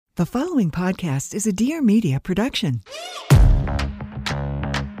The following podcast is a Dear Media production.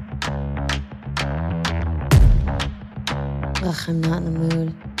 Ugh, I'm not in the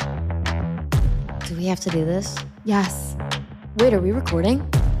mood. Do we have to do this? Yes. Wait, are we recording?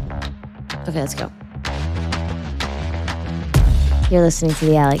 Okay, let's go. You're listening to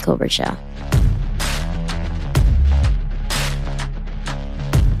The Allie Colbert Show.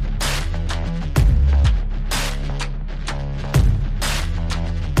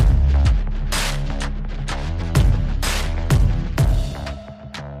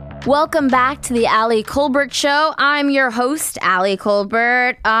 Welcome back to the Allie Colbert Show. I'm your host, Allie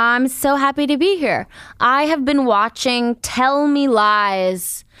Colbert. I'm so happy to be here. I have been watching Tell Me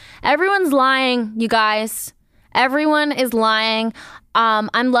Lies. Everyone's lying, you guys. Everyone is lying.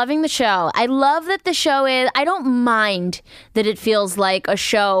 I'm loving the show. I love that the show is, I don't mind that it feels like a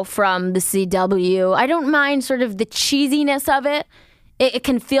show from the CW. I don't mind sort of the cheesiness of it. It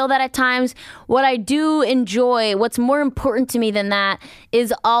can feel that at times. What I do enjoy, what's more important to me than that,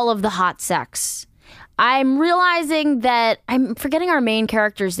 is all of the hot sex. I'm realizing that I'm forgetting our main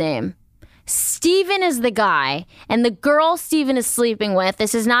character's name. Steven is the guy, and the girl Steven is sleeping with,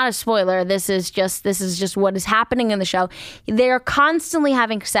 this is not a spoiler, this is just what is happening in the show. They are constantly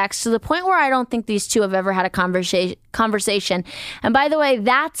having sex to the point where I don't think these two have ever had a conversation. And by the way,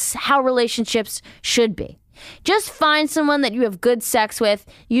 that's how relationships should be. Just find someone that you have good sex with.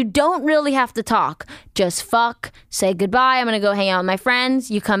 You don't really have to talk. Just fuck, say goodbye, I'm going to go hang out with my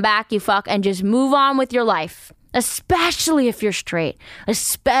friends. You come back, you fuck, and just move on with your life. Especially if you're straight.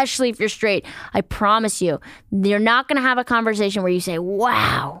 Especially if you're straight. I promise you, you're not going to have a conversation where you say,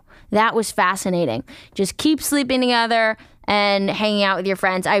 wow, that was fascinating. Just keep sleeping together and hanging out with your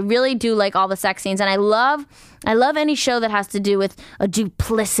friends. I really do like all the sex scenes, and I love any show that has to do with a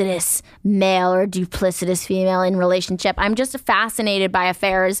duplicitous male or a duplicitous female in relationship. I'm just fascinated by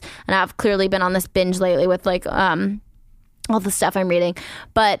affairs, and I've clearly been on this binge lately with all the stuff I'm reading.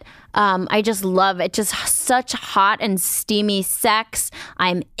 But I just love it. Just such hot and steamy sex.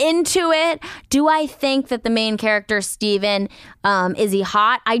 I'm into it. Do I think that the main character, Steven, is he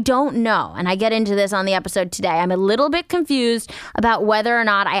hot? I don't know. And I get into this on the episode today. I'm a little bit confused about whether or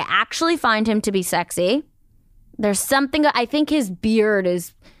not I actually find him to be sexy. There's something, I think his beard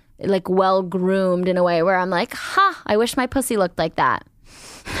is like well groomed in a way where I'm like, I wish my pussy looked like that.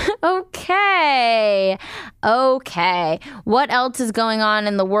 Okay. What else is going on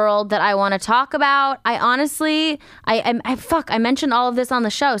in the world that I want to talk about? I honestly, I mentioned all of this on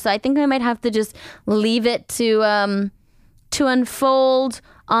the show, so I think I might have to just leave it to unfold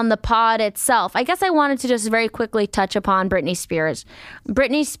on the pod itself. I guess I wanted to just very quickly touch upon Britney Spears.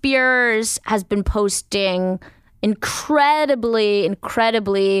 Britney Spears has been posting incredibly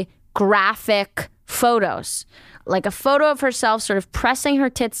graphic photos. Like a photo of herself sort of pressing her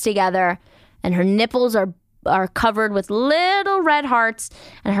tits together, and her nipples are covered with little red hearts,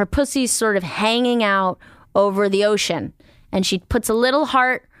 and her pussy's sort of hanging out over the ocean. And she puts a little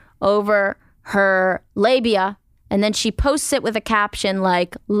heart over her labia, and then she posts it with a caption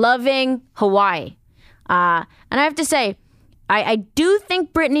like, loving Hawaii. And I have to say, I do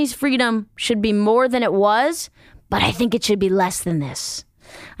think Britney's freedom should be more than it was, but I think it should be less than this.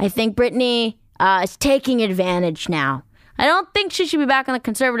 I think Britney is taking advantage now. I don't think she should be back on the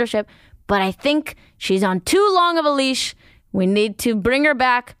conservatorship, but I think she's on too long of a leash. We need to bring her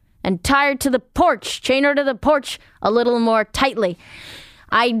back and tie her to the porch, chain her to the porch a little more tightly.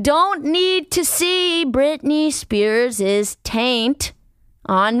 I don't need to see Britney Spears' taint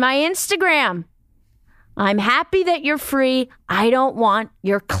on my Instagram. I'm happy that you're free. I don't want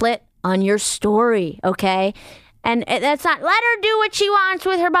your clit on your story, okay? And that's not, let her do what she wants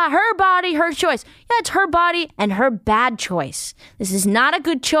with her body, her choice. Yeah, it's her body and her bad choice. This is not a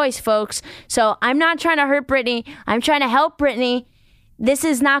good choice, folks. So I'm not trying to hurt Britney. I'm trying to help Britney. This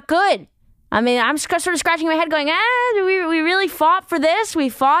is not good. I mean, I'm sort of scratching my head going, we really fought for this? We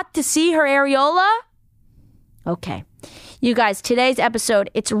fought to see her areola? Okay. You guys, today's episode,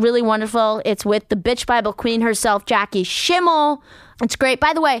 it's really wonderful. It's with the bitch Bible queen herself, Jackie Schimmel. It's great.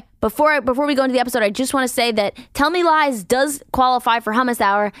 By the way, before we go into the episode, I just want to say that Tell Me Lies does qualify for Hummus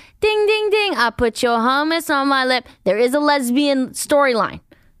Hour. Ding, ding, ding. I put your hummus on my lip. There is a lesbian storyline,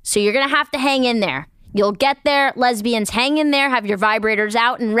 so you're going to have to hang in there. You'll get there. Lesbians, hang in there. Have your vibrators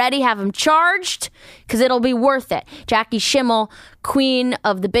out and ready. Have them charged, because it'll be worth it. Jackie Schimmel queen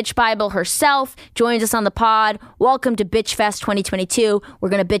of the Bitch Bible herself, joins us on the pod. Welcome to BitchFest 2022. We're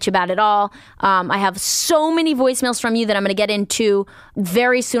going to bitch about it all. I have so many voicemails from you that I'm going to get into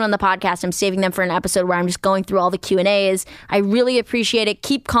very soon on the podcast. I'm saving them for an episode where I'm just going through all the Q&As. I really appreciate it.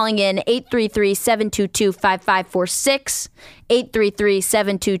 Keep calling in 833-722-5546.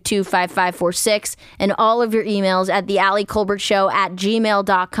 833-722-5546, and all of your emails at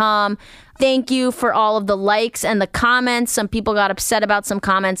thealliecolbertshow@gmail.com. Thank you for all of the likes and the comments. Some people got upset about some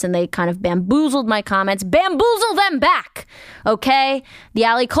comments and they kind of bamboozled my comments. Bamboozle them back, okay? The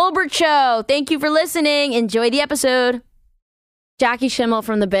Allie Colbert Show. Thank you for listening. Enjoy the episode. Jackie Schimmel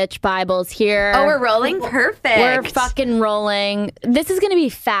from the Bitch Bible's here. Oh, we're rolling? Perfect. We're fucking rolling. This is going to be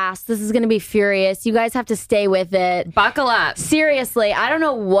fast. This is going to be furious. You guys have to stay with it. Buckle up. Seriously, I don't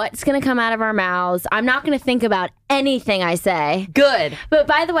know what's going to come out of our mouths. I'm not going to think about anything I say. Good. But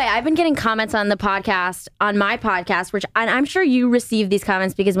by the way, I've been getting comments on the podcast, on my podcast, which I'm sure you receive these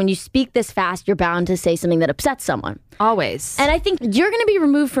comments because when you speak this fast, you're bound to say something that upsets someone. Always. And I think you're going to be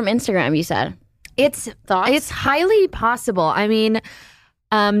removed from Instagram, you said. It's highly possible. I mean,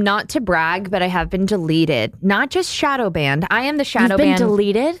 not to brag, but I have been deleted. Not just shadow banned. I am the shadow banned. You've been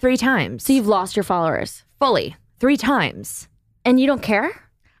deleted 3 times. So you've lost your followers Fully 3 times. And you don't care?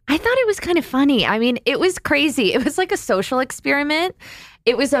 I thought it was kind of funny. I mean, it was crazy. It was like a social experiment.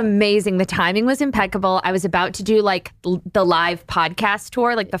 It was amazing. The timing was impeccable. I was about to do like the live podcast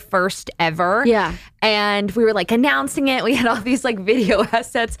tour, like the first ever. Yeah. And we were like announcing it. We had all these like video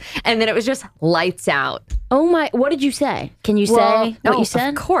assets. And then it was just lights out. Oh my, what did you say? Can you say what you said?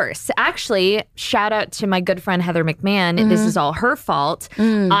 Of course. Actually, shout out to my good friend Heather McMahon. Mm-hmm. This is all her fault.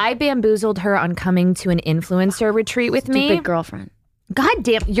 I bamboozled her on coming to an influencer retreat with me. Stupid girlfriend. God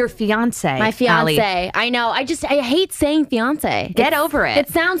damn, your fiance. My fiance. Allie. I know. I hate saying fiance. Get over it. It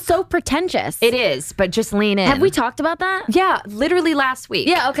sounds so pretentious. It is, but just lean in. Have we talked about that? Yeah, literally last week.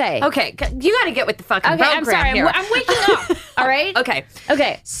 Yeah, okay. Okay, you got to get with the fucking program I'm sorry. here. I'm waking up. All right? Okay.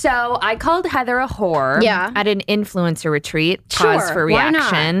 So I called Heather a whore at an influencer retreat. Pause for reaction.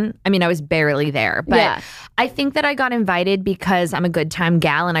 Why not? I mean, I was barely there, but I think that I got invited because I'm a good time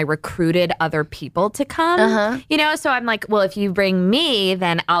gal and I recruited other people to come. You know, so I'm like, well, if you bring me,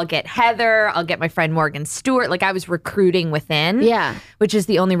 then I'll get Heather, I'll get my friend Morgan Stewart. Like I was recruiting within. Yeah. Which is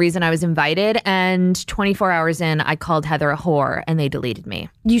the only reason I was invited. And 24 hours in, I called Heather a whore and they deleted me.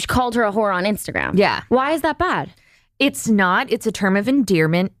 You called her a whore on Instagram? Yeah. Why is that bad? It's not. It's a term of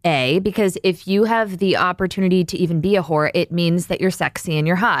endearment, because if you have the opportunity to even be a whore, it means that you're sexy and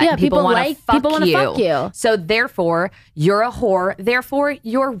you're hot. Yeah, people want to fuck you. So therefore, you're a whore. Therefore,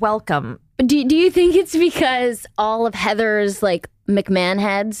 you're welcome. Do you think it's because all of Heather's like McMahon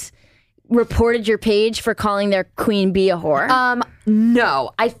heads reported your page for calling their queen bee a whore? No.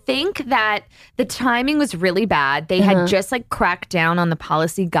 I think that the timing was really bad. They had just like cracked down on the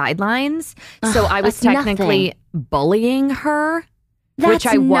policy guidelines. So I was technically bullying her. Which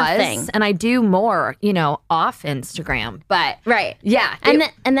I was, and I do more, you know, off Instagram. But yeah. And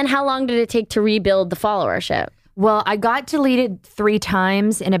then how long did it take to rebuild the followership? Well, I got deleted 3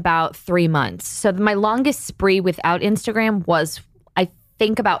 times in about 3 months. So my longest spree without Instagram was, I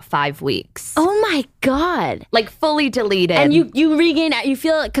think, about 5 weeks. Oh my God. Like fully deleted. And you regain, you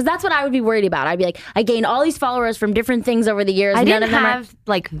feel, because that's what I would be worried about. I'd be like, I gained all these followers from different things over the years. I didn't have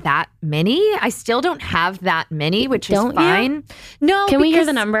like that many. I still don't have that many, which is fine. No, can we hear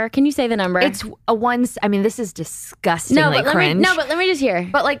the number? Can you say the number? It's a one. I mean, this is disgustingly cringe. But let me just hear.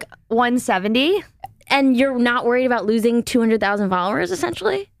 But like 170. And you're not worried about losing 200,000 followers,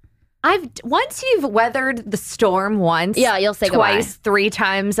 essentially? Once you've weathered the storm once, you'll say twice, goodbye. 3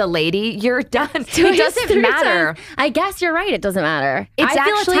 times a lady, you're done. It doesn't matter. I guess you're right. It doesn't matter.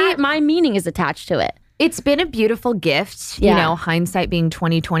 I feel like my meaning is attached to it. It's been a beautiful gift, you know, hindsight being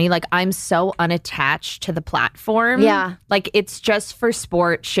 2020. Like, I'm so unattached to the platform. Yeah. Like, it's just for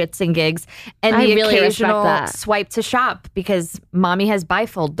sport, shits and gigs. And I the really occasional swipe to shop because mommy has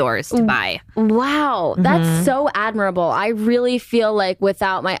bifold doors to buy. Wow. That's so admirable. I really feel like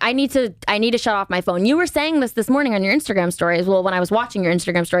without I need to shut off my phone. You were saying this morning on your Instagram stories. Well, when I was watching your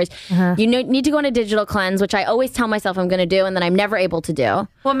Instagram stories, you need to go on a digital cleanse, which I always tell myself I'm going to do, and then I'm never able to do.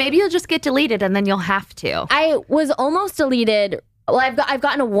 Well, maybe you'll just get deleted and then you'll have to. I was almost deleted. Well, I've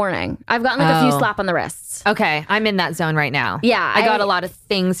gotten a warning. I've gotten like a few slap on the wrists. Okay, I'm in that zone right now. Yeah, I got a lot of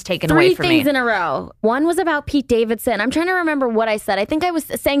things taken away from me. 3 things in a row. One was about Pete Davidson. I'm trying to remember what I said. I think I was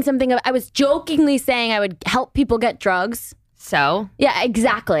saying something. I was jokingly saying I would help people get drugs. So? Yeah,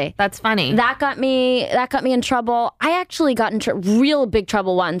 exactly. That's funny. That got me in trouble. I actually got in real big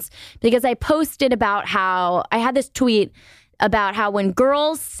trouble once because I posted about how I had this tweet about how when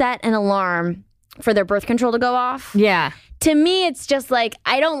girls set an alarm for their birth control to go off. Yeah. To me, it's just like,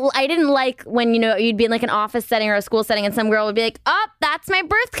 I didn't like when, you'd be in like an office setting or a school setting and some girl would be like, oh, that's my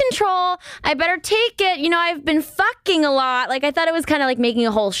birth control. I better take it. I've been fucking a lot. Like, I thought it was kind of like making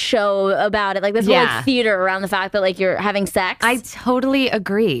a whole show about it. Like this whole like, theater around the fact that like you're having sex. I totally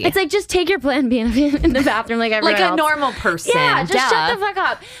agree. It's like, just take your Plan B in the bathroom like everyone like a else. normal person. Yeah, just shut the fuck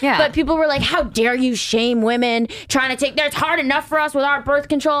up. Yeah. But people were like, how dare you shame women trying to take, it's hard enough for us with our birth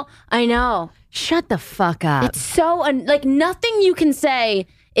control. I know. Shut the fuck up. It's so, like, nothing you can say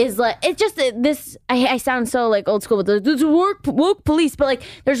is like, it's just this, I sound so like old school with this woke police, but like,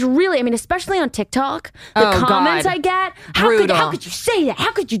 there's really, I mean, especially on TikTok, the comments I get, how could you say that?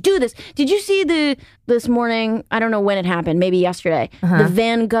 How could you do this? Did you see this morning, I don't know when it happened, maybe yesterday, the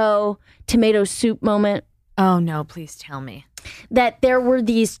Van Gogh tomato soup moment? Oh no, please tell me. That there were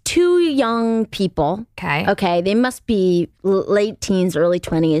these two young people. Okay. They must be late teens, early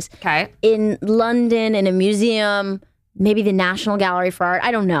 20s. Okay. In London in a museum, maybe the National Gallery for Art.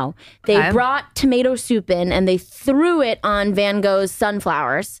 I don't know. They brought tomato soup in and they threw it on Van Gogh's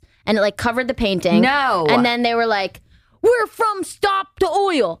sunflowers and it like covered the painting. No. And then they were like, we're from Stop the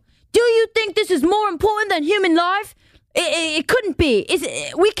Oil. Do you think this is more important than human life? It couldn't be.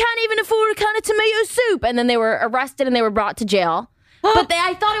 We can't even afford a can of tomato soup. And then they were arrested and they were brought to jail. But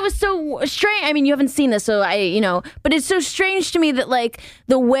I thought it was so strange. I mean, you haven't seen this, so but it's so strange to me that like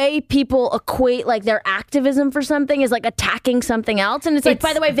the way people equate like their activism for something is like attacking something else. And it's like,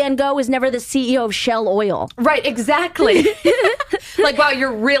 by the way, Van Gogh was never the CEO of Shell Oil. Right, exactly. Like, wow,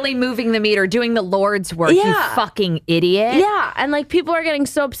 you're really moving the meter, doing the Lord's work, you fucking idiot. Yeah, and like people are getting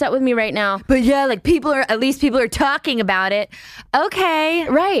so upset with me right now. But yeah, like at least people are talking about it. Okay.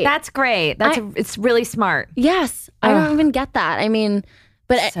 Right. That's great. It's really smart. Yes. I don't even get that. I mean,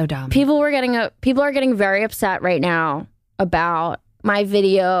 but so dumb. People are getting very upset right now about my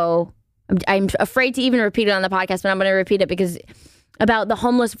video. I'm afraid to even repeat it on the podcast, but I'm going to repeat it because about the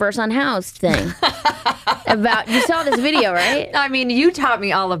homeless versus unhoused thing. You saw this video, right? I mean, you taught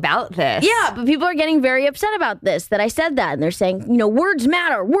me all about this. Yeah, but people are getting very upset about this, that I said that. And they're saying, words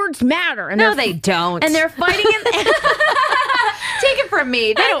matter. Words matter. And no, they don't. And they're fighting. Take it from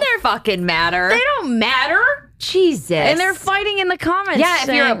me. They don't fucking matter. They don't matter. Jesus. And they're fighting in the comments. Yeah,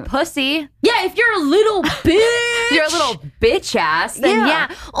 if you're a pussy. Yeah, if you're a little bitch. You're a little bitch ass. Then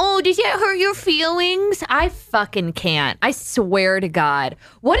yeah. Oh, does that hurt your feelings? I fucking can't. I swear to God.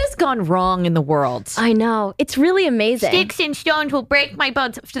 What has gone wrong in the world? I know. It's really amazing. Sticks and stones will break my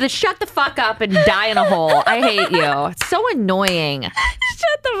bones. Shut the fuck up and die in a hole. I hate you. It's so annoying.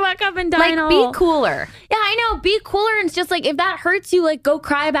 Shut the fuck up and die in a hole. Be cooler. Yeah, I know. Be cooler. And it's just like, if that hurts you, like, go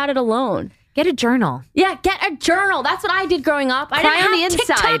cry about it alone. Get a journal. Yeah, get a journal. That's what I did growing up. I didn't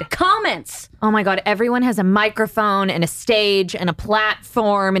have TikTok comments. Oh my God, everyone has a microphone and a stage and a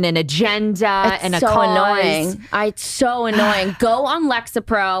platform and an agenda and a cause. Annoying. It's so annoying. Go on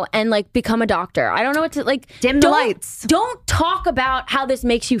Lexapro and like become a doctor. I don't know what to like. Dim the lights. Don't talk about how this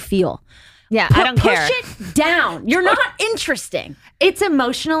makes you feel. Yeah, I don't care. Push it down. You're not interesting. It's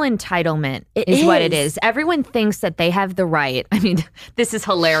emotional entitlement is what it is. Everyone thinks that they have the right. I mean, this is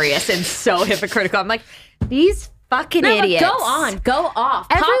hilarious and so hypocritical. I'm like, these fucking idiots. Go on. Go off.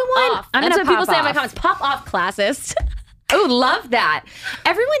 Everyone, pop off. That's what people say in my comments. Pop off, classist. Oh, love that.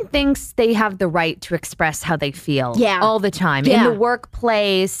 Everyone thinks they have the right to express how they feel all the time. Yeah. In the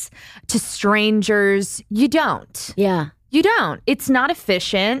workplace, to strangers. You don't. Yeah. You don't. It's not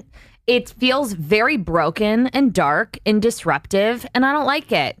efficient. It feels very broken and dark and disruptive, and I don't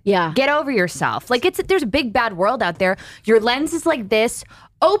like it. Yeah. Get over yourself. Like, there's a big bad world out there. Your lens is like this.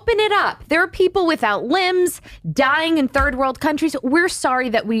 Open it up. There are people without limbs dying in third world countries. We're sorry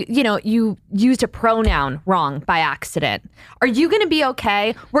that you used a pronoun wrong by accident. Are you going to be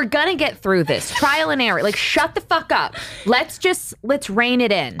okay? We're going to get through this. Trial and error. Like, shut the fuck up. Let's rein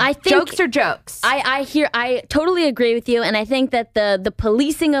it in. I think jokes are jokes. I totally agree with you. And I think that the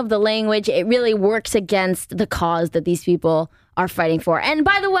policing of the language, it really works against the cause that these people are fighting for. And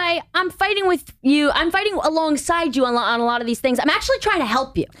by the way, I'm fighting with you. I'm fighting alongside you on a lot of these things. I'm actually trying to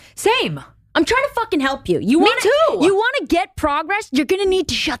help you. Same. I'm trying to fucking help you. Me too. You want to get progress? You're going to need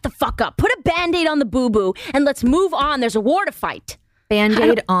to shut the fuck up. Put a Band-Aid on the boo-boo and let's move on. There's a war to fight.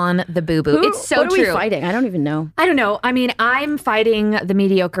 Band-Aid on the boo-boo. It's so true. What are we fighting? I don't even know. I don't know. I mean, I'm fighting the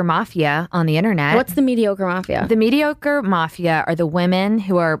mediocre mafia on the internet. What's the mediocre mafia? The mediocre mafia are the women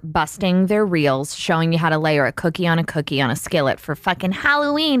who are busting their reels, showing you how to layer a cookie on a skillet for fucking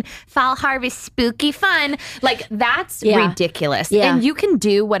Halloween, fall harvest, spooky fun. Like, that's ridiculous. Yeah. And you can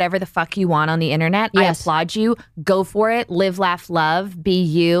do whatever the fuck you want on the internet. Yes. I applaud you. Go for it. Live, laugh, love. Be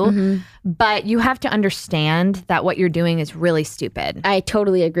you. Mm-hmm. but you have to understand that what you're doing is really stupid. I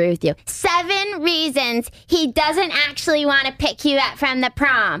totally agree with you. 7 reasons he doesn't actually want to pick you up from the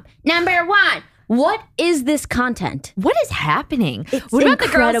prom. Number 1. What is this content? What is happening? What about the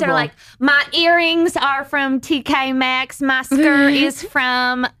girls that are like, my earrings are from TK Maxx, my skirt is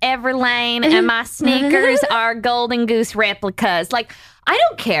from Everlane, and my sneakers are Golden Goose replicas? Like, I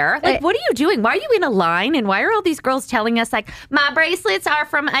don't care. Like, what are you doing? Why are you in a line? And why are all these girls telling us, like, my bracelets are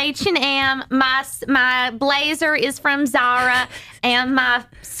from H&M, my blazer is from Zara, and my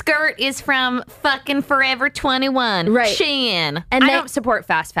skirt is from fucking Forever 21. Right. Shein. And I don't support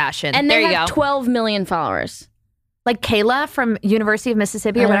fast fashion. And there they you have go. 12 million followers. Like Kayla from University of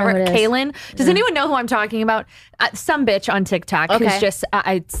Mississippi or whatever. Kaylin. Does anyone know who I'm talking about? Some bitch on TikTok who's just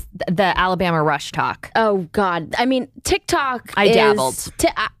it's the Alabama Rush talk. Oh, God. I mean, TikTok dabbled.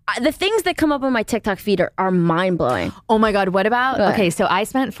 The things that come up on my TikTok feed are mind-blowing. Oh, my God. What about... Okay, so I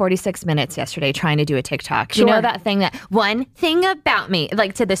spent 46 minutes yesterday trying to do a TikTok. Sure. You know that thing that... One thing about me,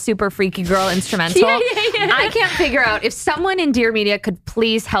 like to the super freaky girl instrumental? Yeah. I can't figure out... If someone in Dear Media could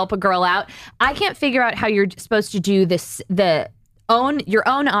please help a girl out, I can't figure out how you're supposed to do this... your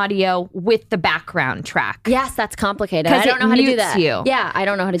own audio with the background track. Yes, that's complicated. I don't know how to do that. You. Yeah, I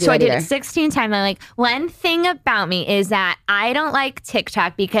don't know how to do that. So I did either. it 16 times. I'm like, one thing about me is that I don't like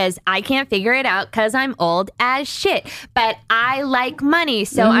TikTok because I can't figure it out because I'm old as shit. But I like money,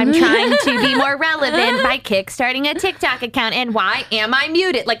 so I'm trying to be more relevant by kickstarting a TikTok account. And why am I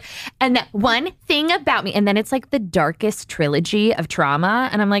muted? Like, and that one thing about me, and then it's like the darkest trilogy of trauma,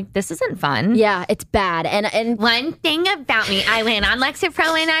 and I'm like, this isn't fun. Yeah, it's bad. And one thing about me, I went on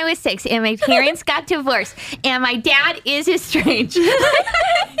Lexapro when I was 6, and my parents got divorced, and my dad is estranged.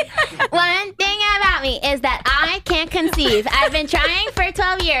 One thing about me is that I can't conceive. I've been trying for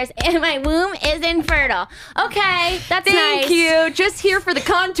 12 years, and my womb is infertile. Okay, that's nice. Thank you. Just here for the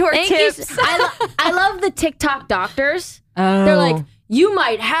contour tips. I love the TikTok doctors. Oh. They're like, you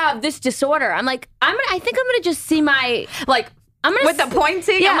might have this disorder. I'm like, I think I'm gonna just see my with the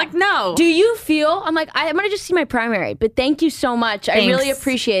pointing. Yeah. I'm like, no. Do you feel? I'm like, I'm gonna just see my primary. But thank you so much. Thanks. I really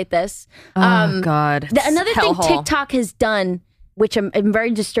appreciate this. Oh God. Another thing TikTok has done, which I'm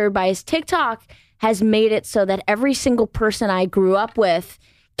very disturbed by, is TikTok has made it so that every single person I grew up with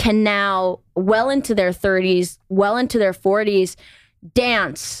can now, well into their 30s, well into their 40s,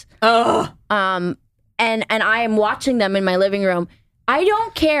 dance. Oh. And I am watching them in my living room. I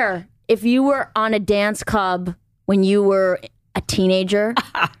don't care if you were on a dance club when you were a teenager.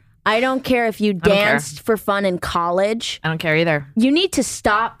 I don't care if you danced for fun in college. I don't care either. You need to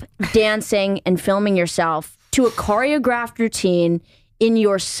stop dancing and filming yourself to a choreographed routine in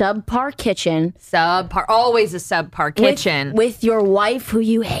your subpar kitchen. Always a subpar kitchen. With your wife who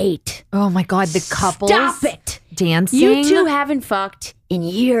you hate. Oh my God, the couples. Stop it. Dancing. You two haven't fucked in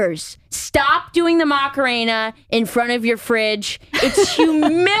years. Stop doing the Macarena in front of your fridge. It's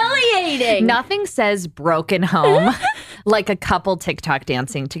humiliating. Nothing says broken home like a couple TikTok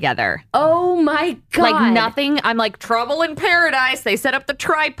dancing together. Oh my God. Like nothing. I'm like, trouble in paradise. They set up the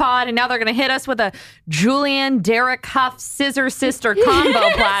tripod and now they're going to hit us with a Julianne Derek Huff scissor sister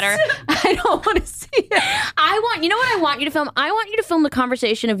combo platter. I don't want to see it. You know what I want you to film? I want you to film the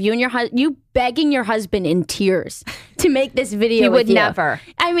conversation of you and you begging your husband in tears to make this video. He with would you. never.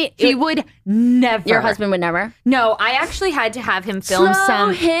 I mean, he would never. Your husband would never? No, I actually had to have him film Slow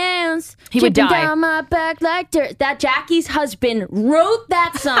hands. He would die. Down my back like dirt. That Jackie's husband wrote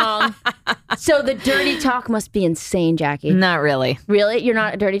that song. So the dirty talk must be insane, Jackie. Not really. Really? You're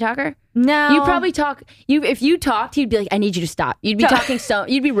not a dirty talker? No. You probably talk. If you talked, he'd be like, "I need you to stop." You'd be talking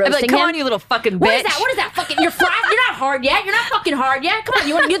you'd be roasting I'd be like, come him. on, you little fucking bitch. What is that? Fucking, you're flat. You're not hard yet. You're not fucking hard yet. Come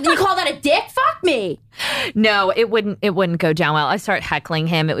on, you call that a dick? Fuck me. No, it wouldn't go down well. I start heckling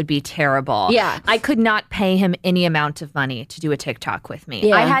him. It would be terrible. Yeah. I could not pay him any amount of money to do a TikTok with me.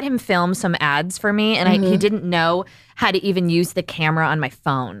 Yeah. I had him film some ads for me, and he didn't know how to even use the camera on my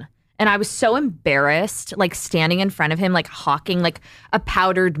phone. And I was so embarrassed, like standing in front of him, like hawking like a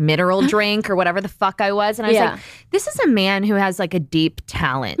powdered mineral drink or whatever the fuck I was. And I was like, this is a man who has like a deep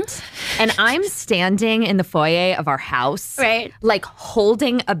talent. And I'm standing in the foyer of our house, right, like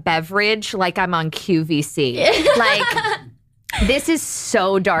holding a beverage like I'm on QVC. Like, this is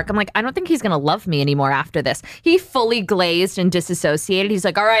so dark. I'm like, I don't think he's going to love me anymore after this. He fully glazed and disassociated. He's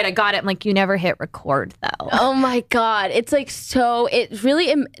like, all right, I got it. I'm like, you never hit record, though. Oh, my God. It's like it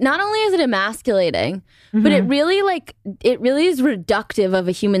really, not only is it emasculating, but it really is reductive of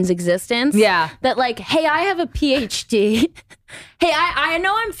a human's existence. Yeah. That like, hey, I have a PhD. Hey, I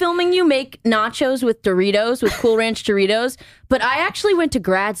know I'm filming you make nachos with Doritos, with Cool Ranch Doritos, but I actually went to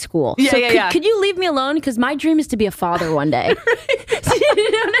grad school. Could you leave me alone? Because my dream is to be a father one day. You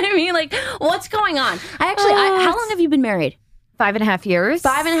know what I mean? Like, what's going on? How long have you been married? 5.5 years.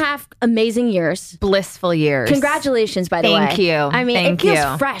 5.5 amazing years. Blissful years. Congratulations, by the way. Thank you. I mean, it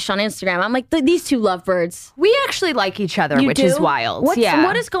feels fresh on Instagram. I'm like, these two lovebirds. We actually like each other, which is wild. What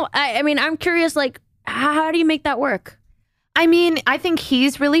is going? I mean, I'm curious. Like, how do you make that work? I mean, I think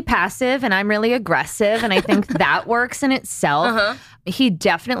he's really passive and I'm really aggressive, and I think that works in itself. He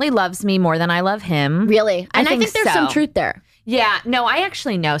definitely loves me more than I love him. Really? And I think there's some truth there. Yeah, no, I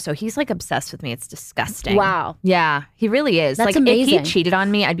actually know. So he's like obsessed with me. It's disgusting. Wow. Yeah, he really is. That's like amazing. If he cheated on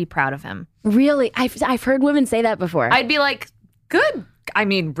me, I'd be proud of him. Really? I've heard women say that before. I'd be like, good. I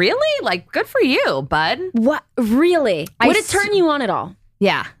mean, really? Like, good for you, bud. What? Really? Would it turn you on at all?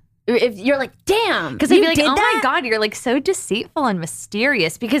 Yeah. If you're like, damn. Because I'd be like, oh my God, you're like so deceitful and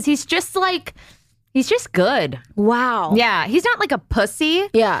mysterious, because he's just like, he's just good. Wow. Yeah. He's not like a pussy.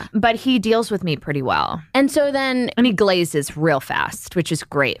 Yeah. But he deals with me pretty well. And so then. And he glazes real fast, which is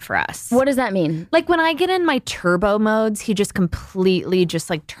great for us. What does that mean? Like when I get in my turbo modes, he just completely just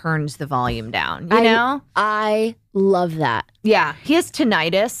like turns the volume down, you know? I love that. Yeah. He has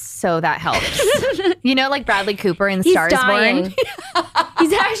tinnitus, so that helps. You know, like Bradley Cooper in Stars Born?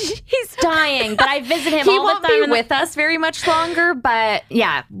 He's dying, but I visit him all the time. He won't be with us very much longer, but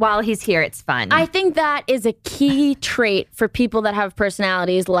yeah, while he's here, it's fun. I think that is a key trait for people that have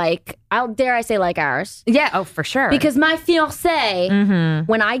personalities like, dare I say, like ours. Yeah, oh, for sure. Because my fiancé,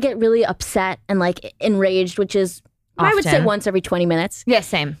 when I get really upset and like enraged, which is, I would say once every 20 minutes. Yeah,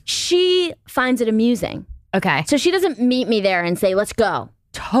 same. She finds it amusing. Okay. So she doesn't meet me there and say, let's go.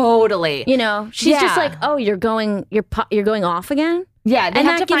 Totally. You know, she's just like, oh, you're going off again? Yeah, and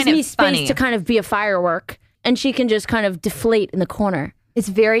that gives me space to kind of be a firework, and she can just kind of deflate in the corner. It's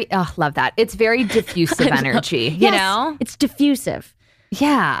very, love that. It's very diffusive energy, you know? It's diffusive.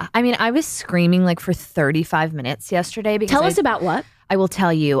 Yeah. I mean, I was screaming like for 35 minutes yesterday. Because Tell us about what? I will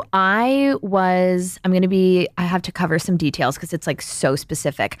tell you. I have to cover some details because it's like so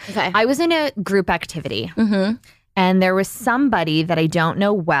specific. Okay. I was in a group activity. And there was somebody that I don't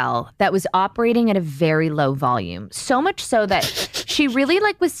know well that was operating at a very low volume. So much so that she really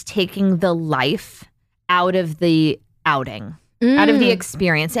like was taking the life out of the outing, out of the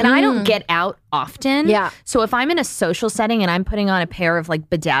experience. And I don't get out often. Yeah. So if I'm in a social setting and I'm putting on a pair of like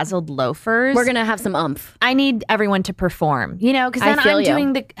bedazzled loafers, we're going to have some oomph. I need everyone to perform, you know, because then I'm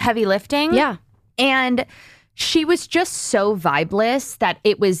doing the heavy lifting. Yeah. And she was just so vibeless that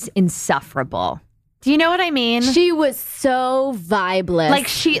it was insufferable. Do you know what I mean? She was so vibeless.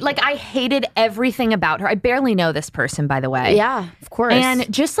 Like I hated everything about her. I barely know this person, by the way. Yeah, of course.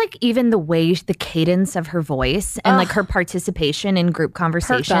 And just like even the way, the cadence of her voice and like her participation in group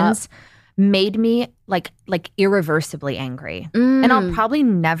conversations made me like irreversibly angry. And I'll probably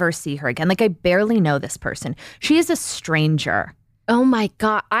never see her again. Like I barely know this person. She is a stranger. Oh my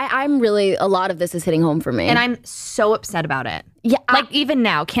God. I'm really, a lot of this is hitting home for me. And I'm so upset about it. Yeah. Like even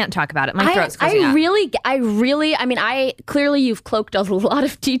now, can't talk about it. My throat's closing up. Clearly you've cloaked a lot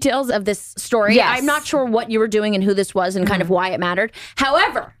of details of this story. Yes. I'm not sure what you were doing and who this was and kind of why it mattered.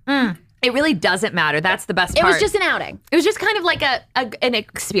 However, it really doesn't matter. That's the best part. It was just an outing. It was just kind of like an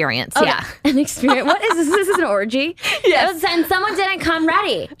experience. Okay. Yeah. An experience. What is this? This is an orgy? Yes. And someone didn't come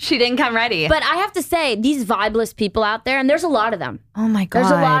ready. She didn't come ready. But I have to say, these vibeless people out there, and there's a lot of them. Oh my God.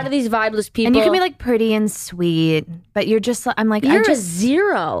 There's a lot of these vibeless people. And you can be like pretty and sweet, but you're just, I'm like, you're a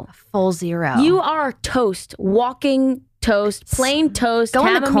zero. Full zero. You are toast, walking toast, plain toast, go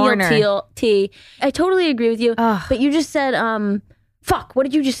in the corner. Tea. I totally agree with you. Ugh. But you just said, fuck, what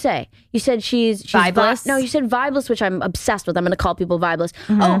did you just say? You said she's vibeless? No, you said vibeless, which I'm obsessed with. I'm going to call people vibeless.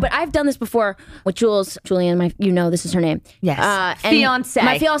 Oh, but I've done this before with Julian, this is her name. Yes. Fiancé.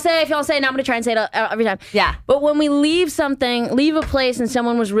 My fiancé. Now I'm going to try and say it every time. Yeah. But when we leave a place and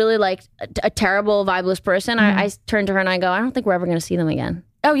someone was really like a terrible vibeless person, I turn to her and I go, I don't think we're ever going to see them again.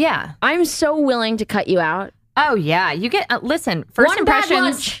 Oh, yeah. I'm so willing to cut you out. Oh, yeah. You get, listen, first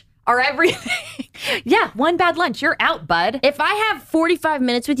impressions are everything. Yeah, one bad lunch. You're out, bud. If I have 45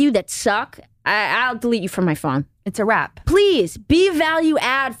 minutes with you that suck, I'll delete you from my phone. It's a wrap. Please, be a value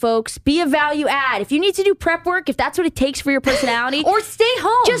add, folks. Be a value add. If you need to do prep work, if that's what it takes for your personality. Or stay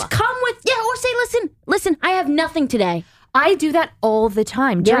home. Just come with, or say, listen, I have nothing today. I do that all the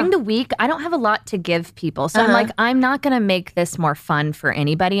time. During the week, I don't have a lot to give people. So I'm like, I'm not going to make this more fun for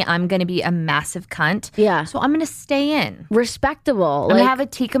anybody. I'm going to be a massive cunt. Yeah. So I'm going to stay in. Respectable. I'm going to have a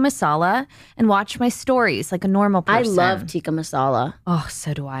tikka masala and watch my stories like a normal person. I love tikka masala. Oh,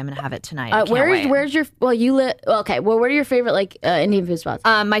 so do I. I'm going to have it tonight. I can't wait. Where's your, well, you live, okay, well, what are your favorite, like, Indian food spots?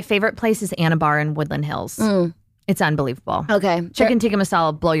 My favorite place is Anabar in Woodland Hills. It's unbelievable. Okay. Chicken tikka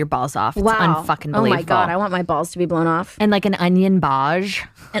masala, blow your balls off. It's unfucking believable. Oh my God, I want my balls to be blown off. And like an onion baj.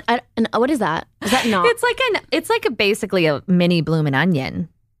 And what is that? Is that not? It's like basically a mini bloomin' onion.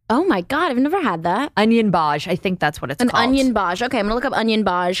 Oh my God, I've never had that. Onion baj. I think that's what it's called. An onion baj. Okay, I'm gonna look up onion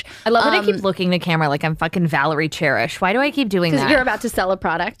baj. I love that I keep looking at the camera like I'm fucking Valerie Cherish. Why do I keep doing that? Because you're about to sell a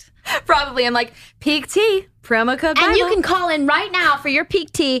product. Probably. I'm like, Peak Tea, promo code Bible. And you can call in right now for your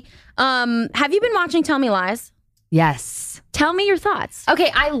Peak Tea. Have you been watching Tell Me Lies? Yes. Tell me your thoughts.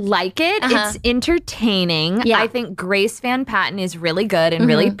 Okay, I like it. It's entertaining. Yeah. I think Grace Van Patten is really good and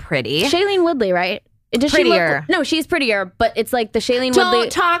really pretty. Shailene Woodley, right? Does Prettier. No, she's prettier, but it's like the Shailene Woodley.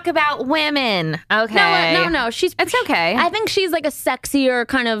 Don't talk about women. Okay. No. It's okay. I think she's like a sexier,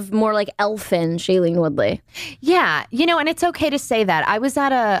 kind of more like elfin Shailene Woodley. Yeah, and it's okay to say that. I was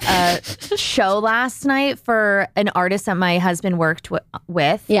at a show last night for an artist that my husband worked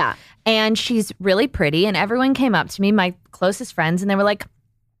with. Yeah. And she's really pretty. And everyone came up to me, my closest friends, and they were like,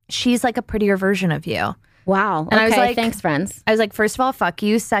 she's like a prettier version of you. Wow. And I was like, thanks, friends. I was like, first of all, fuck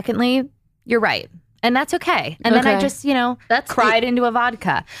you. Secondly, you're right. And that's okay. And then I just, cried into a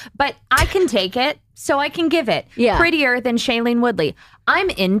vodka. But I can take it, so I can give it. Yeah. Prettier than Shailene Woodley. I'm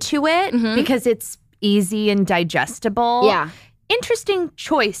into it because it's easy and digestible. Yeah. Interesting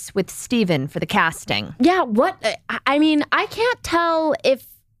choice with Steven for the casting. Yeah, what? I mean, I can't tell if...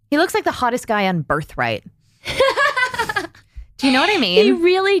 He looks like the hottest guy on Birthright. Do you know what I mean? He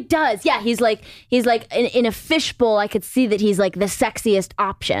really does. Yeah, he's like in a fishbowl. I could see that he's like the sexiest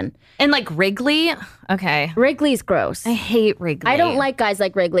option. And like Wrigley, okay. Wrigley's gross. I hate Wrigley. I don't like guys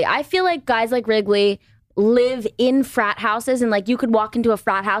like Wrigley. I feel like guys like Wrigley live in frat houses, and like you could walk into a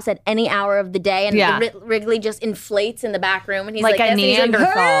frat house at any hour of the day, and Wrigley just inflates in the back room, and he's like a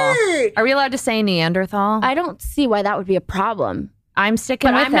Neanderthal. Hey! Are we allowed to say Neanderthal? I don't see why that would be a problem. I'm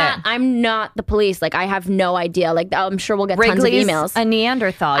sticking with it. I'm not the police. Like, I have no idea. Like, I'm sure we'll get Wrigley's tons of emails. A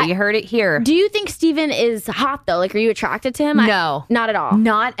Neanderthal. You heard it here. Do you think Steven is hot, though? Like, are you attracted to him? No. Not at all.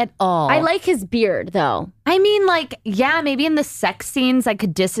 Not at all. I like his beard, though. I mean, like, yeah, maybe in the sex scenes I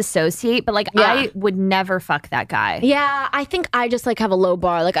could disassociate, but like, I would never fuck that guy. Yeah, I think I just like have a low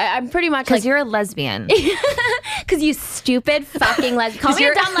bar. Like, I'm pretty much because like... you're a lesbian. Because you stupid fucking lesbian. Call me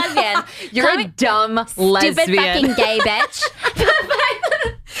a dumb lesbian. You're a dumb lesbian. Stupid fucking gay bitch.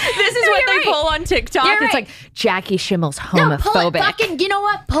 This is what they pull on TikTok. You're it's right. like Jackie Schimmel's homophobic. Pull it. Fucking, you know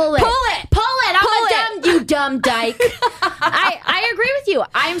what? Pull it. You dumb dyke. I agree with you.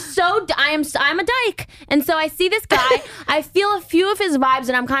 I'm a dyke, and so I see this guy. I feel a few of his vibes,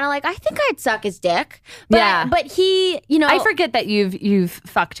 and I'm kind of like, I think I'd suck his dick. But but he, I forget that you've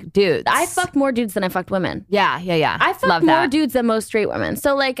fucked dudes. I fucked more dudes than I fucked women. Yeah. I fucked more dudes than most straight women.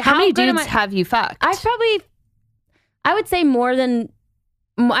 So like, how many dudes have you fucked? I would say more than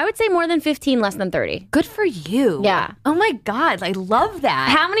 15, less than 30. Good for you. Yeah. Oh my God, I love that.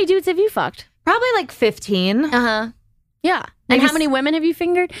 How many dudes have you fucked? Probably like 15. Yeah. And how many women have you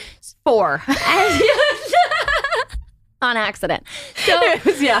fingered? 4. On accident. So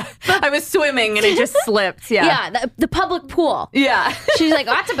I was swimming and it just slipped. Yeah. The public pool. Yeah. She's like,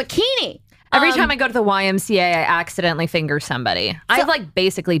 oh, that's a bikini. Every time I go to the YMCA, I accidentally finger somebody. I've like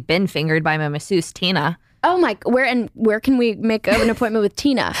basically been fingered by my masseuse, Tina. Oh my! Where can we make an appointment with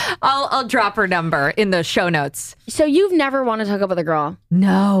Tina? I'll drop her number in the show notes. So you've never wanted to hook up with a girl?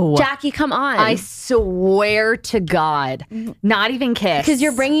 No, Jackie, come on! I swear to God, not even kiss. Because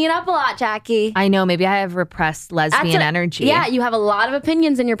you're bringing it up a lot, Jackie. I know. Maybe I have repressed lesbian energy. Yeah, you have a lot of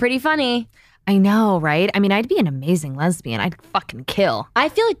opinions, and you're pretty funny. I know, right? I mean, I'd be an amazing lesbian. I'd fucking kill. I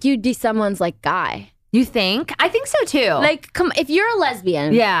feel like you'd be someone's like guy. You think? I think so too. Like, if you're a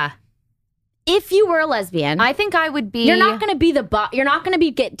lesbian, yeah. If you were a lesbian, I think I would be. You're not going to be you're not going to be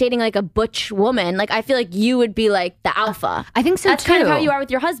dating like a butch woman. Like, I feel like you would be like the alpha. I think so That's too. kind of how you are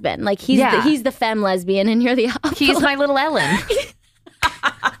with your husband. Like, he's the femme lesbian, and you're the alpha. He's my little Ellen.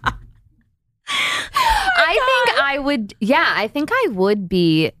 I think I would. Yeah, I think I would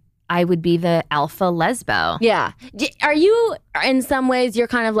be. I would be the alpha lesbo. Yeah. Are you, in some ways, you're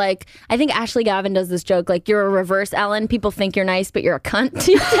kind of like, I think Ashley Gavin does this joke, like, you're a reverse Ellen. People think you're nice, but you're a cunt.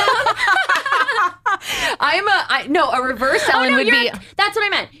 A reverse Ellen would be. That's what I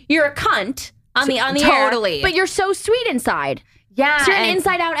meant. You're a cunt on the totally. air, but you're so sweet inside. Yeah. So you're an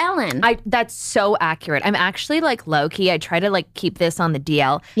inside out Ellen. That's so accurate. I'm actually like low key. I try to like keep this on the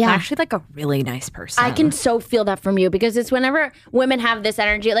DL. Yeah. I'm actually like a really nice person. I can so feel that from you because it's whenever women have this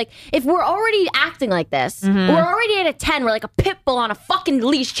energy, like if we're already acting like this, we're already at a 10, we're like a pit bull on a fucking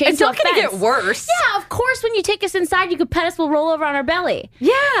leash chasing It's not going to get worse. Yeah, of course, when you take us inside, you could pet us, we'll roll over on our belly.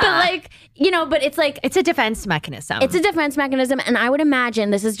 Yeah. But like, but it's like... It's a defense mechanism. It's a defense mechanism, and I would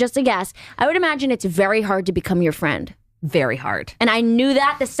imagine, this is just a guess, I would imagine it's very hard to become your friend. Very hard. And I knew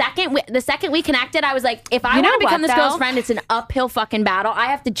that the second we connected, I was like, if I want to become this girl's friend, it's an uphill fucking battle. I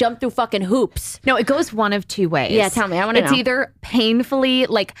have to jump through fucking hoops. No, it goes one of two ways. Yeah, tell me. I want to know. It's either painfully,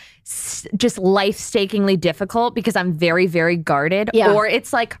 like, just life-stakingly difficult because I'm very, very guarded, or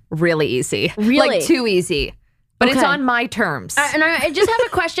it's, like, really easy. Really? Like, too easy. But it's on my terms. And I just have a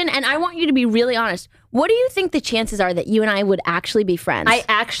question, and I want you to be really honest. What do you think the chances are that you and I would actually be friends? I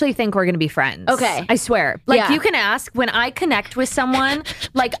actually think we're going to be friends. Okay. I swear. Like, you can ask, when I connect with someone,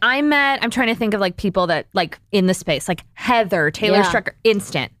 like, I'm trying to think of, like, people that, like, in the space, like Heather, Taylor Strucker,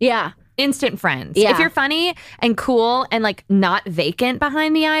 instant. Yeah. Instant friends. Yeah. If you're funny and cool and, like, not vacant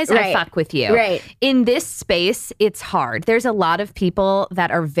behind the eyes, I fuck with you. Right. In this space, it's hard. There's a lot of people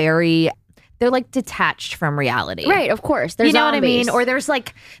that are they're like detached from reality. Right, of course. There's you know zombies. what I mean? Or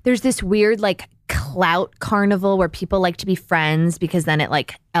there's this weird like clout carnival where people like to be friends because then it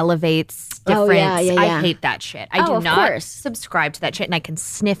like elevates difference. Oh, yeah. I hate that shit. I do of not course. subscribe to that shit, and I can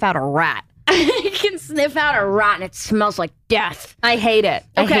sniff out a rat. You can sniff out a rat and it smells like death. I hate it.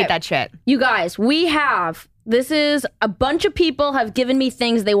 Okay. I hate that shit. You guys, this is a bunch of people have given me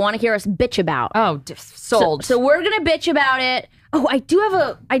things they want to hear us bitch about. Oh, sold. So we're gonna bitch about it. Oh, I do have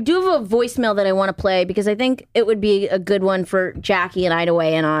a voicemail that I want to play because I think it would be a good one for Jackie and I to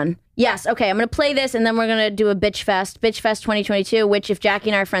weigh in on. Yes, okay, I'm gonna play this and then we're gonna do a BitchFest 2022, which if Jackie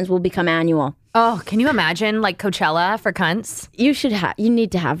and I are friends will become annual. Oh, can you imagine like Coachella for cunts? You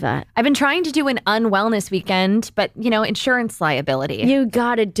need to have that. I've been trying to do an unwellness weekend, but insurance liability. You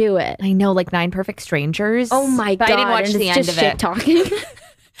gotta do it. I know, like 9 Perfect Strangers. Oh my God. I didn't watch the end just of shit it. talking.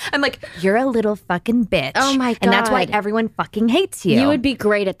 I'm like, you're a little fucking bitch. Oh my God. And that's why everyone fucking hates you. You would be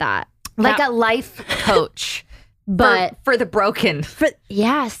great at that. Like a life coach. But for the broken.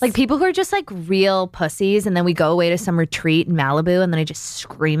 Yes. Like people who are just like real pussies, and then we go away to some retreat in Malibu and then I just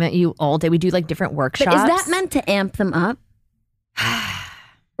scream at you all day. We do like different workshops. But is that meant to amp them up?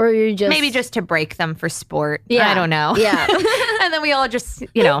 Or you're just... Maybe just to break them for sport. Yeah. I don't know. Yeah. And then we all just,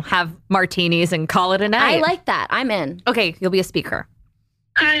 have martinis and call it a night. I like that. I'm in. Okay, you'll be a speaker.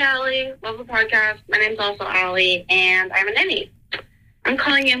 Hi, Allie. Love the podcast. My name's also Allie, and I'm a nanny. I'm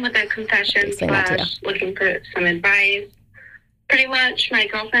calling in with a confession / looking for some advice. Pretty much, my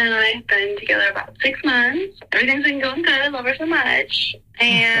girlfriend and I have been together about 6 months. Everything's been going good. I love her so much.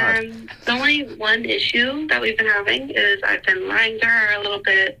 And the only one issue that we've been having is I've been lying to her a little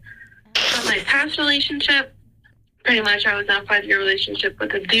bit about my past relationship. Pretty much, I was in a 5-year relationship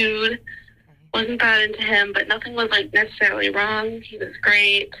with a dude. Wasn't that into him, but nothing was like necessarily wrong. He was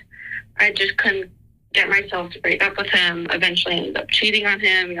great. I just couldn't get myself to break up with him. Eventually ended up cheating on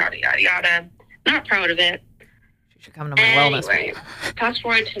him, yada, yada, yada. Not proud of it. You should come to my wellness. Anyway, fast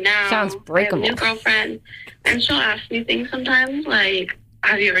forward to now. Sounds breakable. I have a new girlfriend, and she'll ask me things sometimes, like,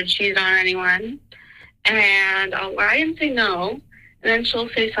 have you ever cheated on anyone? And I'll lie and say no. And then she'll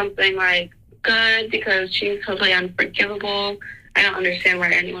say something like, good, because she's totally unforgivable. I don't understand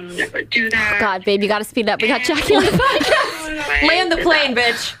why anyone would ever do that. God, babe, you got to speed up. We got Jackie on the podcast. Land the plane,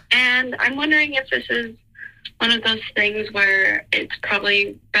 bitch. And I'm wondering if this is one of those things where it's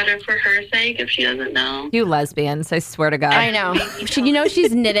probably better for her sake if she doesn't know. You lesbians, I swear to God. I know.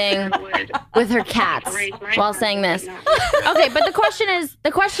 She's knitting with her cats while saying this. Okay, but the question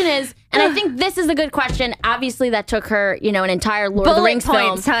is, and I think this is a good question. Obviously, that took her, an entire Lord of the Rings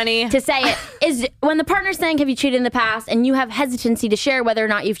points, film honey. to say it. Is when the partner's saying, have you cheated in the past? And you have hesitancy to share whether or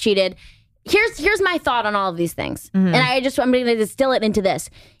not you've cheated. Here's my thought on all of these things. And I'm going to distill it into this.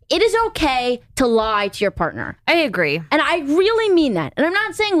 It is okay to lie to your partner. I agree. And I really mean that. And I'm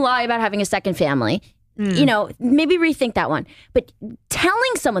not saying lie about having a second family. Maybe rethink that one. But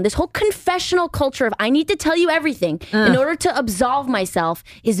telling someone, this whole confessional culture of I need to tell you everything in order to absolve myself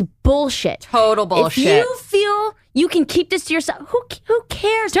is bullshit. Total bullshit. If you feel you can keep this to yourself, who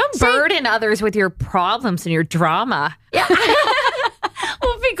cares? Don't burden others with your problems and your drama. Yeah.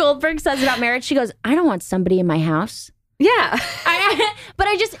 Whoopi Goldberg says about marriage, she goes, I don't want somebody in my house. Yeah. But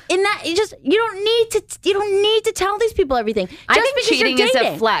you don't need to tell these people everything. I think cheating is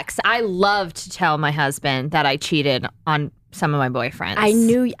a flex. I love to tell my husband that I cheated on some of my boyfriends.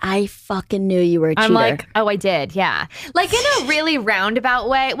 I fucking knew you were a cheater. I'm like, oh, I did, yeah. Like in a really roundabout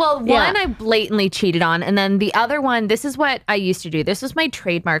way. Well, one I blatantly cheated on, and then the other one, this is what I used to do. This was my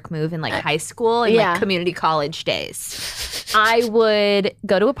trademark move in like high school and like community college days. I would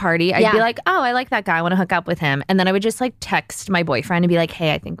go to a party. I'd be like, oh, I like that guy. I want to hook up with him. And then I would just like text my boyfriend and be like,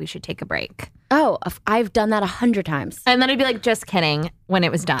 hey, I think we should take a break. Oh, I've done that 100 times. And then I'd be like, just kidding when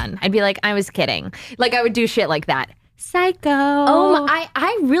it was done. I'd be like, I was kidding. Like I would do shit like that. Psycho. Oh,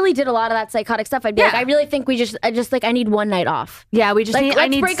 I really did a lot of that psychotic stuff. I'd be like, I really think I need one night off. Yeah, we just like, I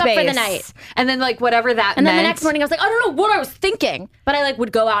need break space. up for the night. And then like whatever that and meant. then the next morning I was like, I don't know what I was thinking. But I like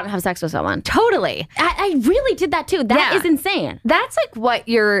would go out and have sex with someone. Totally. I really did that too. That is insane. That's like what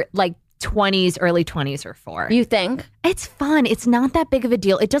your like 20s, early 20s are for. You think? It's fun. It's not that big of a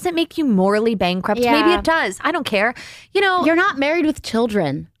deal. It doesn't make you morally bankrupt. Yeah. Maybe it does. I don't care. You know, you're not married with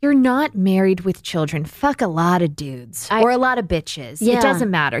children. You're not married with children. Fuck a lot of dudes or a lot of bitches. Yeah. It doesn't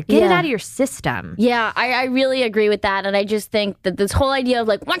matter. Get it out of your system. Yeah, I really agree with that. And I just think that this whole idea of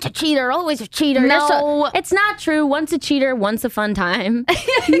like, once a cheater, always a cheater. No. It's not true. Once a cheater, once a fun time.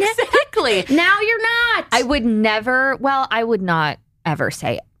 Exactly. Now you're not. I would not ever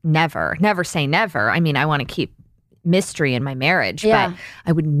say never say never. I mean, I want to keep mystery in my marriage, but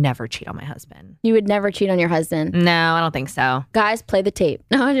I would never cheat on my husband. You would never cheat on your husband? No, I don't think so. Guys, play the tape.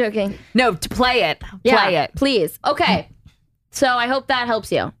 No, I'm joking. No, to play it. Play it. Please. Okay. So I hope that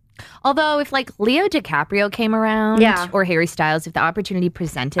helps you. Although if like Leo DiCaprio came around or Harry Styles, if the opportunity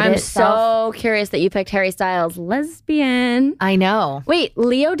presented itself. I'm so curious that you picked Harry Styles, lesbian. I know. Wait,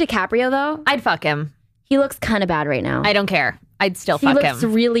 Leo DiCaprio though? I'd fuck him. He looks kind of bad right now. I don't care. I'd still fuck him. He looks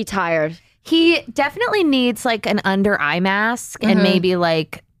really tired. He definitely needs like an under eye mask and maybe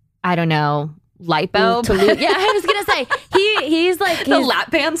like, I don't know, lipo. Yeah, I was going to say, he's like... the lap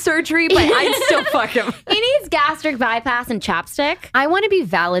band surgery, but I'd still fuck him. He needs gastric bypass and chapstick. I want to be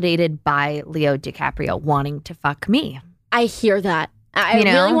validated by Leo DiCaprio wanting to fuck me. I hear that. I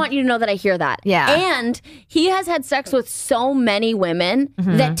really want you to know that I hear that. Yeah. And he has had sex with so many women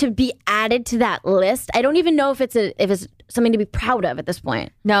that to be added to that list, I don't even know if it's something to be proud of at this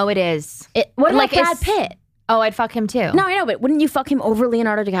point. No, it is. What about Brad Pitt? Oh, I'd fuck him too. No, I know, but wouldn't you fuck him over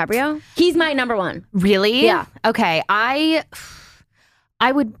Leonardo DiCaprio? He's my number one. Really? Yeah. Okay. I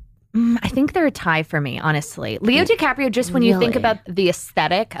would... I think they're a tie for me, honestly. Leo DiCaprio, just when you think about the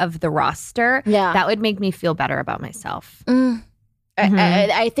aesthetic of the roster, that would make me feel better about myself.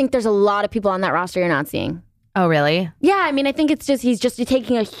 I think there's a lot of people on that roster you're not seeing. Oh, really? Yeah, I mean, I think it's just, he's just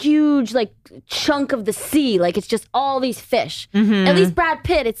taking a huge, like, chunk of the sea. Like, it's just all these fish. At least Brad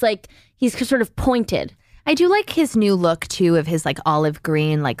Pitt, it's like, he's sort of pointed. I do like his new look, too, of his, like, olive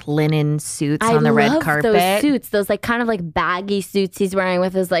green, like, linen suits on the red carpet. I love those suits, those, like, kind of, like, baggy suits he's wearing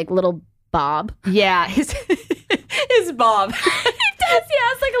with his, like, little bob. Yeah, his bob. Yes, he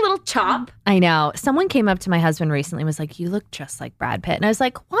has like a little chop. I know. Someone came up to my husband recently and was like, you look just like Brad Pitt. And I was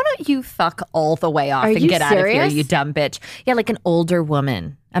like, why don't you fuck all the way off and get out of here, you dumb bitch. Yeah, like an older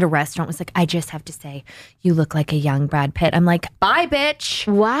woman at a restaurant was like, I just have to say, you look like a young Brad Pitt. I'm like, bye, bitch.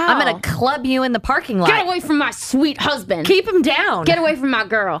 Wow. I'm going to club you in the parking lot. Get away from my sweet husband. Keep him down. Get away from my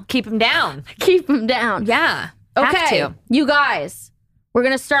girl. Keep him down. Keep him down. Yeah. Okay. Have to. You guys, we're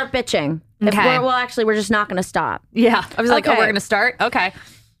going to start bitching. Okay. We're just not going to stop. Yeah. I was like, oh, we're going to start? Okay.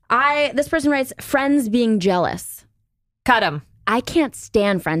 This person writes, friends being jealous. Cut him. I can't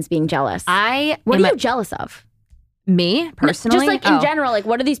stand friends being jealous. What are you jealous of? Me, personally? Just like in general, like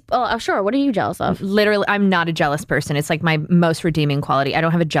what are these, sure, what are you jealous of? Literally, I'm not a jealous person. It's like my most redeeming quality. I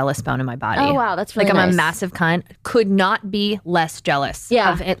don't have a jealous bone in my body. Oh, wow, that's really nice. Like I'm a massive cunt. Could not be less jealous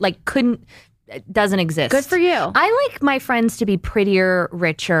of it. Like couldn't, it doesn't exist. Good for you. I like my friends to be prettier,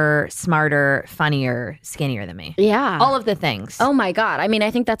 richer, smarter, funnier, skinnier than me. Yeah. All of the things. Oh my God. I mean,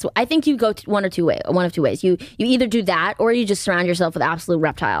 I think you go one of two ways. You either do that or you just surround yourself with absolute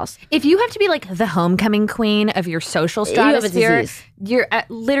reptiles. If you have to be like the homecoming queen of your social stratosphere, you're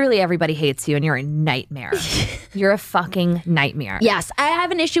literally everybody hates you and you're a nightmare. You're a fucking nightmare. Yes. I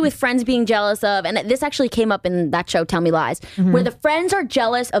have an issue with friends being jealous of, and this actually came up in that show, Tell Me Lies, where the friends are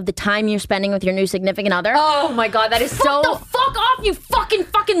jealous of the time you're spending with your new significant other. Oh my God, that is Fuck the fuck off, you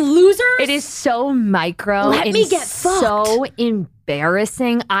fucking losers. It is so micro. Let me get fucked. So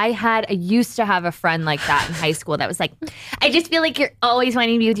embarrassing. I used to have a friend like that in high school that was like, I just feel like you're always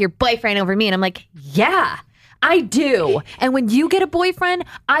wanting to be with your boyfriend over me. And I'm like, yeah, I do. And when you get a boyfriend,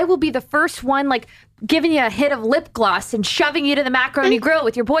 I will be the first one like giving you a hit of lip gloss and shoving you to the macaroni grill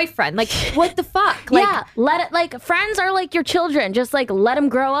with your boyfriend. Like, what the fuck? Like, yeah, let it, like, friends are like your children. Just, like, let them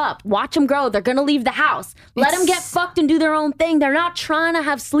grow up. Watch them grow. They're gonna leave the house. Let them get fucked and do their own thing. They're not trying to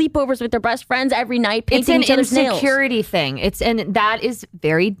have sleepovers with their best friends every night, painting each other's nails. It's an insecurity thing. And that is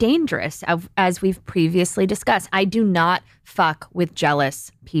very dangerous, as we've previously discussed. I do not fuck with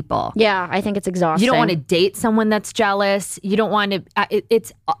jealous people. Yeah, I think it's exhausting. You don't want to date someone that's jealous. You don't want to.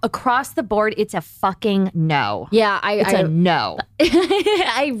 It's across the board. It's a fucking no. Yeah, it's a no.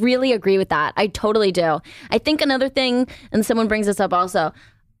 I really agree with that. I totally do. I think another thing, and someone brings this up also,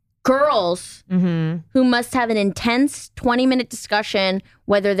 girls who must have an intense 20-minute discussion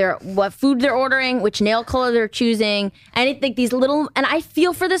what food they're ordering, which nail color they're choosing, anything, these little, and I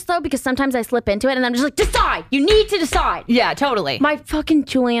feel for this though, because sometimes I slip into it and I'm just like, decide! You need to decide! Yeah, totally. My fucking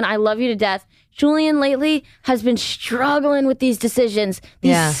Julian, I love you to death. Julian lately has been struggling with these decisions,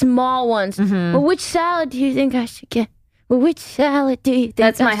 these small ones. Well, which salad do you think I should get? Well, which salad do you think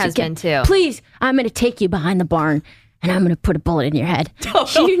That's I my should husband get? too. Please, I'm going to take you behind the barn and I'm going to put a bullet in your head.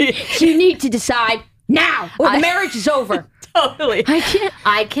 Totally. You need to decide now or the marriage is over. Totally.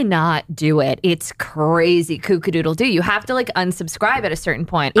 I cannot do it. It's crazy kookadoodle-doo. You have to, like, unsubscribe at a certain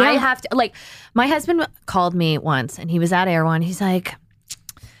point. Yeah. I have to, like, my husband called me once and he was at Air One. He's like,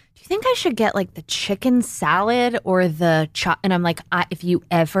 do you think I should get, like, the chicken salad or the and I'm like, if you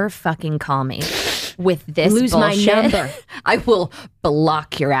ever fucking call me with this lose bullshit, my number, I will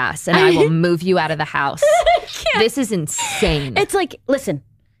block your ass and I will move you out of the house. This is insane. It's like, listen,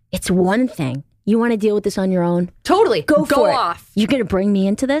 it's one thing. You want to deal with this on your own? Totally. Go off. You're going to bring me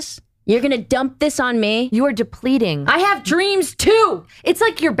into this? You're going to dump this on me? You are depleting. I have dreams too. It's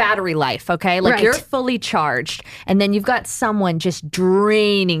like your battery life, okay? Like you're fully charged and then you've got someone just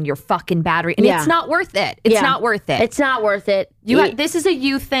draining your fucking battery and it's not worth it. It's not worth it. It's not worth it. This is a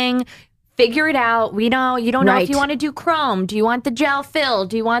you thing. Figure it out. You don't know if you want to do chrome. Do you want the gel fill?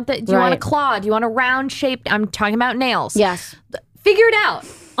 Do you want do you want a claw? Do you want a round shaped? I'm talking about nails. Yes. Figure it out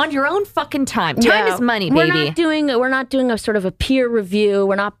on your own fucking time. Time is money, baby. We're not doing a sort of a peer review.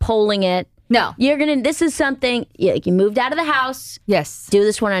 We're not polling it. No. This is something, you moved out of the house. Yes. Do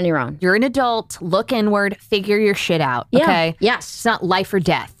this one on your own. You're an adult. Look inward. Figure your shit out. Okay? Yes. It's not life or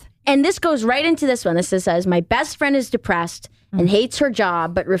death. And this goes right into this one. This says, my best friend is depressed and hates her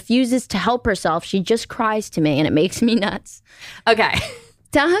job, but refuses to help herself. She just cries to me and it makes me nuts. Okay.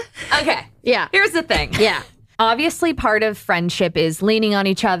 Okay. Yeah. Here's the thing. Yeah. Obviously, part of friendship is leaning on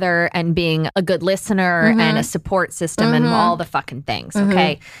each other and being a good listener and a support system and all the fucking things,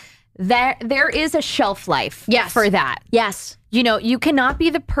 okay? There is a shelf life for that. Yes. You know, you cannot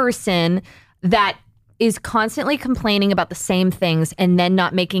be the person that is constantly complaining about the same things and then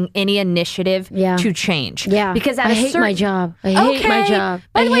not making any initiative to change. Yeah. Because I hate my job. I hate my job.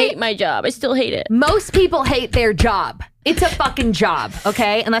 I hate my job. I still hate it. Most people hate their job. It's a fucking job,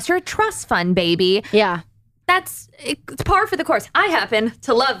 okay? Unless you're a trust fund, baby. Yeah. It's par for the course. I happen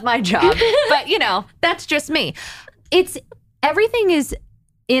to love my job, but that's just me. Everything is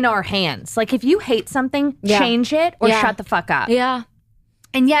in our hands. Like if you hate something, change it or shut the fuck up. Yeah.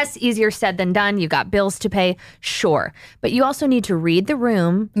 And yes, easier said than done. You got bills to pay, sure. But you also need to read the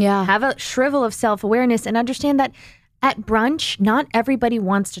room, have a shrivel of self-awareness and understand that at brunch, not everybody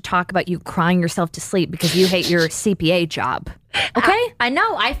wants to talk about you crying yourself to sleep because you hate your CPA job. Okay? I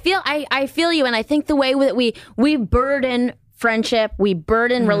know. I feel you. And I think the way that we burden friendship, we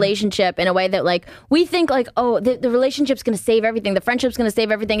burden relationship in a way that like, we think like, oh, the relationship's going to save everything. The friendship's going to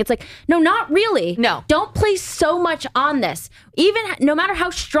save everything. It's like, no, not really. No. Don't place so much on this. Even no matter how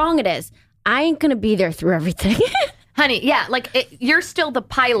strong it is, I ain't going to be there through everything. Honey, you're still the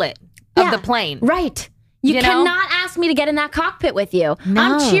pilot of the plane. Right. You cannot ask me to get in that cockpit with you. No.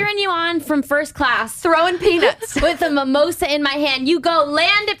 I'm cheering you on from first class. Throwing peanuts. With a mimosa in my hand. You go,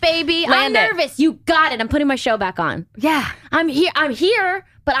 land it, baby. I'm nervous. You got it. I'm putting my show back on. Yeah. I'm here,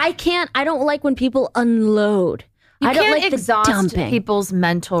 but I don't like when people unload. I don't like exhaust people's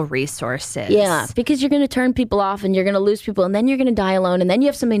mental resources. Yeah, because you're going to turn people off and you're going to lose people and then you're going to die alone and then you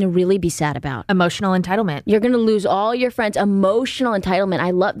have something to really be sad about. Emotional entitlement. You're going to lose all your friends. Emotional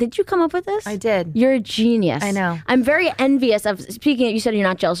entitlement. Did you come up with this? I did. You're a genius. I know. I'm very envious of, you said you're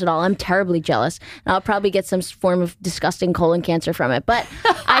not jealous at all. I'm terribly jealous. And I'll probably get some form of disgusting colon cancer from it. But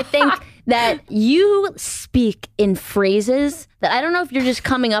I think that you speak in phrases that I don't know if you're just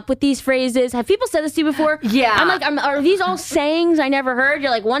coming up with these phrases. Have people said this to you before? Yeah. I'm like, are these all sayings I never heard?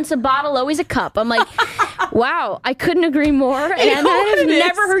 You're like, once a bottle, always a cup. I'm like, Wow, I couldn't agree more. And I have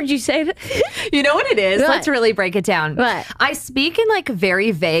never heard you say that. You know what it is? What? Let's really break it down. What? I speak in like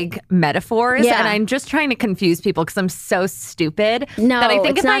very vague metaphors, Yeah. and I'm just trying to confuse people because I'm so stupid. No, that I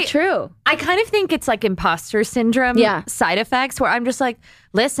think it's not true. I kind of think it's like imposter syndrome side effects where I'm just like,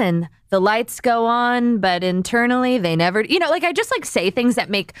 listen, the lights go on, but internally they never, like I just like say things that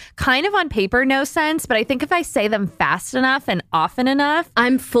make kind of on paper no sense. But I think if I say them fast enough and often enough.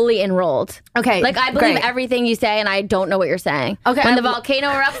 I'm fully enrolled. Okay. Like I believe everything you say and I don't know what you're saying. Okay. When the volcano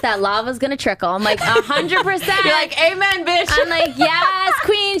erupts, that lava's going to trickle. I'm like 100%. You're like, amen, bitch. I'm like, yes,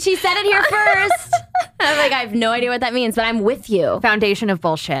 queen. She said it here first. I'm like, I have no idea what that means, but I'm with you. Foundation of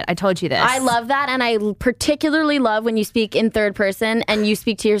bullshit. I told you this. I love that. And I particularly love when you speak in third person and you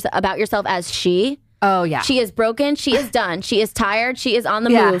speak to about yourself as she. Oh, yeah. She is broken. She is done. She is tired. She is on the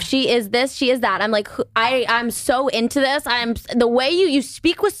move. She is this. She is that. I'm like, I'm so into this. The way you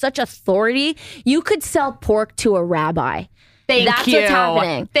speak with such authority. You could sell pork to a rabbi. That's what's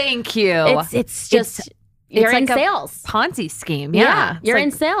happening. Thank you. It's just, you're in sales. Ponzi scheme. Yeah. You're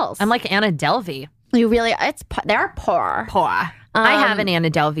in sales. I'm like Anna Delvey. You really, they're poor. I have an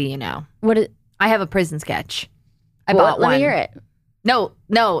Anna Delvey, What is, I have a prison sketch. I bought one. Let me hear it. No,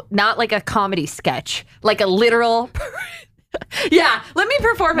 not like a comedy sketch. Like a literal. Yeah, let me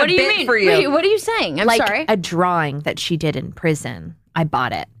perform a bit for you. Wait, what are you saying? I'm sorry. Like a drawing that she did in prison. I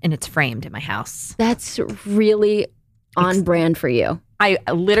bought it and it's framed in my house. That's really on brand for you. I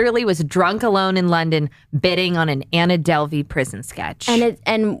literally was drunk alone in London bidding on an Anna Delvey prison sketch.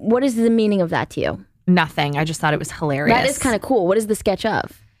 And what is the meaning of that to you? Nothing. I just thought it was hilarious. That is kind of cool. What is the sketch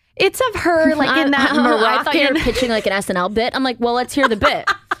of? It's of her like in that Moroccan. I thought you were pitching like an SNL bit. I'm like, well, let's hear the bit.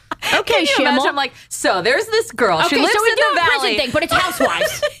 Okay, Schimmel. I'm like, so there's this girl. Okay, she lives so we in do the a valley. prison thing, but it's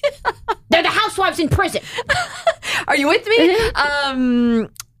housewives. They're the housewives in prison. Are you with me?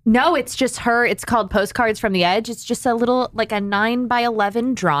 No, it's just her. It's called Postcards from the Edge. It's just a little, like a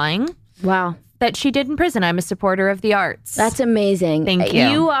 9x11 drawing. Wow. That she did in prison. I'm a supporter of the arts. That's amazing. Thank you.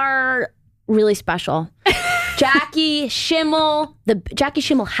 You are really special. Jackie Schimmel, Jackie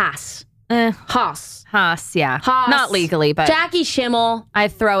Schimmel Haas. Haas, yeah. Haas. Not legally, but Jackie Schimmel. I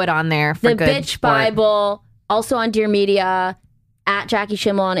throw it on there for the good Bitch sport. Bible, also on Dear Media, at Jackie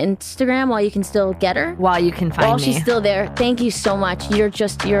Schimmel on Instagram while you can still get her. While you can find me. While she's still there. Thank you so much. You're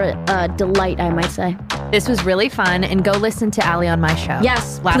a delight, I might say. This was really fun, and go listen to Ali on my show.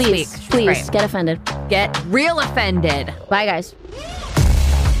 Yes, last week. Please, get offended. Get real offended. Bye, guys.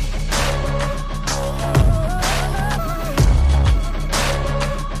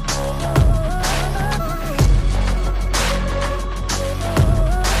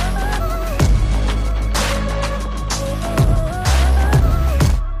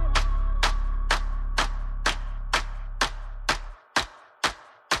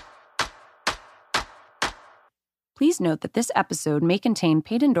 Please note that this episode may contain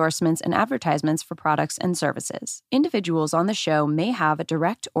paid endorsements and advertisements for products and services. Individuals on the show may have a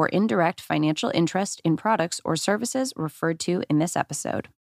direct or indirect financial interest in products or services referred to in this episode.